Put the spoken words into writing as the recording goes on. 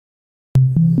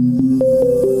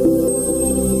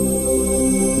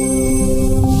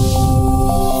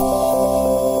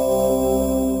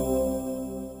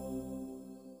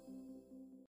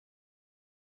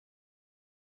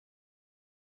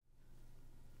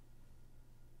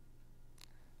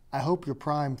I hope you're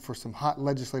primed for some hot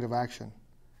legislative action,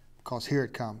 because here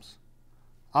it comes.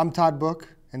 I'm Todd Book,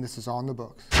 and this is On the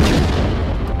Books.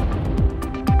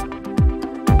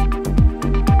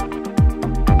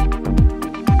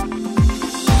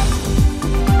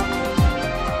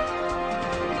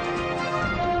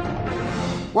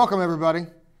 Welcome, everybody.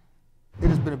 It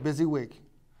has been a busy week.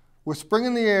 With spring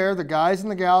in the air, the guys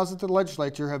and the gals at the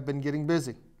legislature have been getting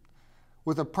busy.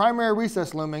 With a primary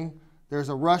recess looming, there's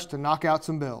a rush to knock out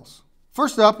some bills.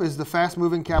 First up is the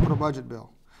fast-moving capital budget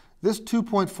bill. This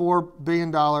 $2.4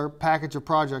 billion package of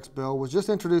projects bill was just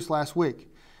introduced last week.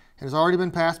 It has already been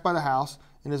passed by the House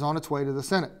and is on its way to the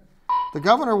Senate. The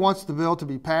governor wants the bill to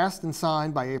be passed and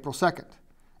signed by April 2nd.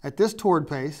 At this torrid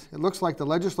pace, it looks like the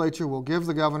legislature will give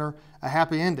the governor a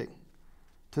happy ending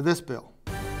to this bill.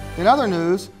 In other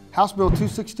news, House Bill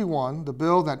 261, the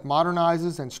bill that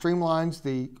modernizes and streamlines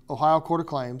the Ohio Court of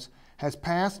Claims, has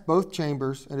passed both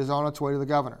chambers and is on its way to the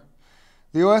governor.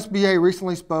 The OSBA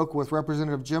recently spoke with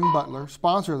Representative Jim Butler,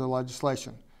 sponsor of the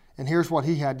legislation, and here's what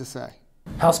he had to say.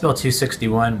 House Bill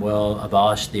 261 will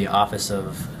abolish the Office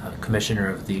of Commissioner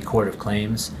of the Court of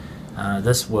Claims.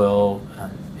 This will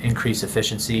increase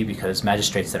efficiency because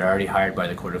magistrates that are already hired by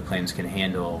the Court of Claims can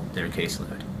handle their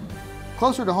caseload.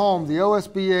 Closer to home, the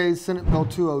OSBA's Senate Bill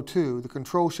 202, the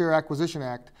Control Share Acquisition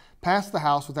Act, passed the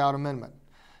House without amendment.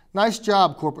 Nice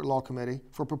job, Corporate Law Committee,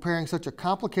 for preparing such a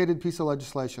complicated piece of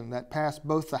legislation that passed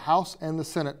both the House and the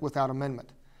Senate without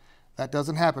amendment. That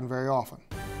doesn't happen very often.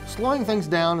 Slowing things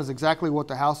down is exactly what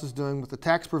the House is doing with the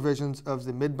tax provisions of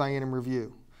the mid-biennium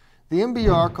review. The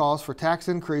MBR calls for tax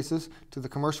increases to the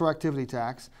commercial activity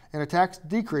tax and a tax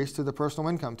decrease to the personal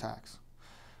income tax.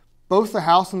 Both the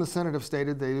House and the Senate have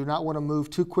stated they do not want to move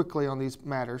too quickly on these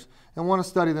matters and want to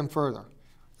study them further.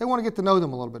 They want to get to know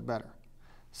them a little bit better.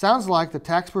 Sounds like the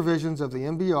tax provisions of the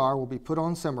MBR will be put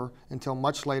on simmer until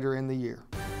much later in the year.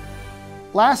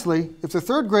 Lastly, if the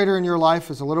third grader in your life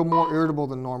is a little more irritable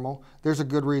than normal, there's a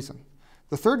good reason.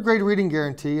 The third grade reading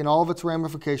guarantee and all of its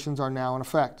ramifications are now in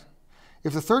effect.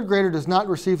 If the third grader does not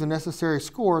receive the necessary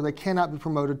score, they cannot be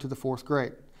promoted to the fourth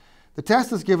grade. The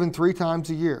test is given 3 times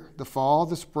a year, the fall,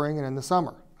 the spring, and in the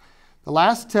summer. The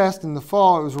last test in the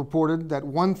fall, it was reported that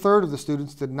 1/3 of the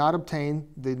students did not obtain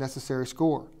the necessary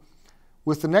score.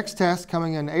 With the next test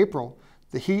coming in April,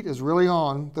 the heat is really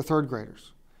on the third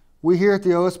graders. We here at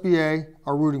the OSBA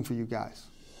are rooting for you guys.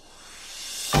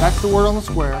 That's the word on the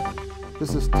square.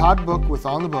 This is Todd Book with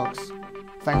On the Books.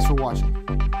 Thanks for watching.